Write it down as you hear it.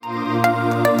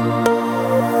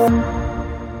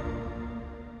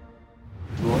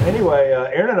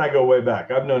way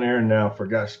back. I've known Aaron now for,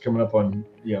 coming up on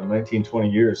 19, 20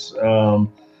 years.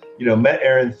 Met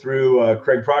Aaron through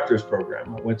Craig Proctor's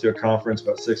program. I went to a conference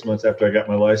about 6 months after I got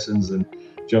my license and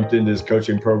jumped into his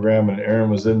coaching program, and Aaron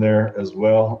was in there as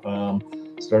well.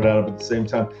 Started out at the same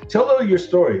time. Tell a little your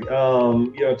story.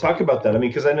 Talk about that. I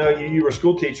mean, because I know you were a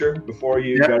school teacher before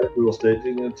you got into real estate.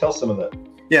 Tell some of that.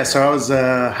 Yeah, so I was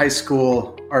a high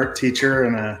school art teacher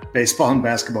and a baseball and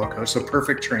basketball coach, so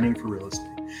perfect training for real estate.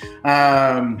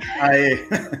 I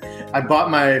bought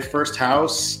my first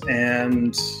house,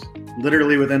 and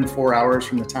literally within 4 hours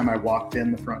from the time I walked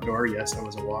in the front door, yes, I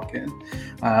was a walk-in.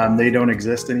 They don't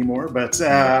exist anymore, but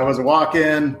I was a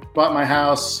walk-in, bought my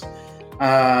house,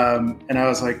 and I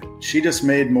was like, she just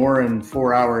made more in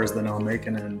 4 hours than I'll make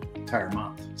in an entire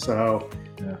month. So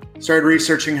started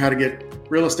researching how to get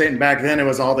real estate. And back then it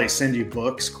was all they send you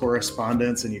books,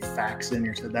 correspondence, and you fax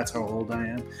in. That's how old I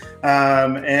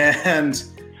am. And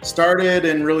started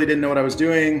and really didn't know what I was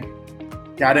doing.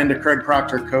 Got into Craig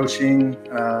Proctor coaching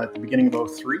at the beginning of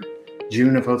 2003,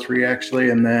 June of 2003 actually.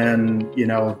 And then,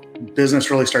 business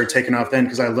really started taking off then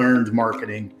because I learned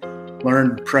marketing,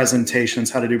 learned presentations,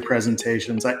 how to do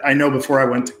presentations. I know before I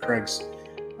went to Craig's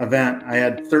event, I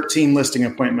had 13 listing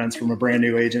appointments from a brand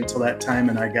new agent till that time,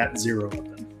 and I got 0 of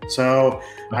them. So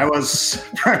I was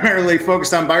primarily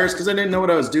focused on buyers because I didn't know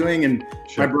what I was doing, and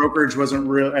my brokerage wasn't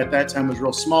real at that time, was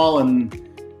real small, and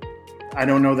I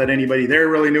don't know that anybody there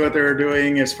really knew what they were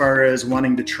doing as far as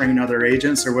wanting to train other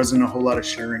agents. There wasn't a whole lot of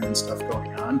sharing and stuff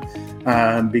going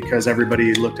on because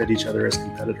everybody looked at each other as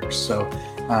competitors. So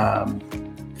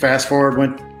fast forward,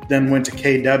 went to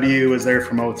KW, was there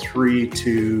from 2003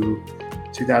 to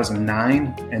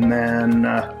 2009. And then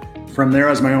from there, I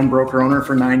was my own broker owner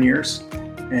for 9 years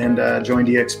and joined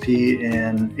EXP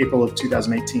in April of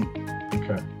 2018.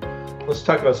 Okay. Let's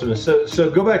talk about some of this. So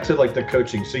go back to like the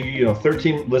coaching. So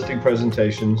 13 listing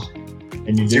presentations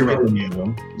and you didn't get any of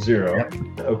them. 0.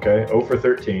 Yep. Okay. 0 for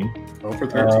 13. 0 for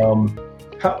 13.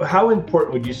 How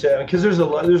important would you say? Because there's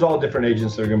all different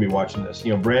agents that are going to be watching this.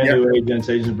 Brand new agents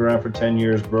been around for 10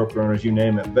 years, broker owners, you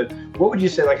name it. But what would you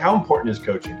say? Like, how important is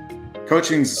coaching?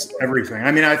 Coaching's everything.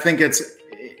 I mean, I think it's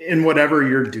in whatever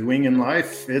you're doing in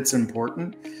life, it's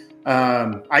important.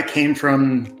 I came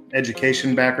from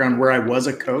education background where I was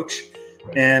a coach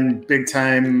and big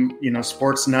time,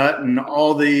 sports nut, and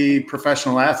all the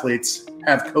professional athletes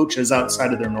have coaches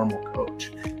outside of their normal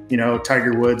coach.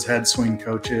 Tiger Woods had swing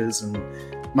coaches and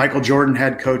Michael Jordan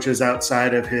had coaches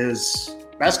outside of his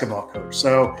basketball coach.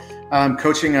 So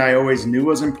coaching I always knew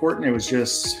was important. It was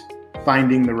just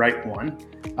finding the right one.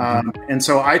 And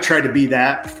so I try to be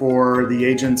that for the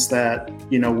agents that,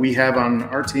 we have on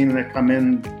our team that come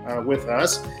in with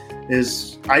us.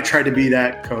 Is I try to be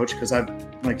that coach because I've,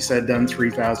 like you said, done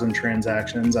 3,000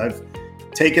 transactions. I've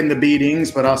taken the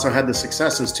beatings, but also had the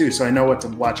successes too. So I know what to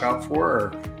watch out for,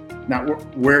 or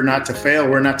where not to fail,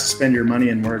 where not to spend your money,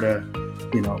 and where to,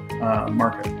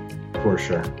 market. For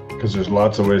sure. Because there's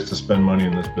lots of ways to spend money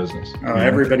in this business.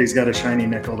 Everybody's got a shiny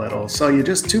nickel that'll sell you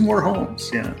just 2 more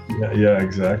homes. Yeah,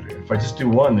 exactly. If I just do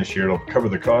 1 this year, it'll cover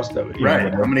the cost of it.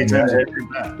 Right. How many times have you do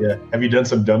that? Yeah. Have you done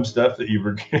some dumb stuff that you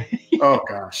were? Oh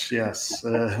gosh, yes.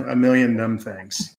 A million dumb things.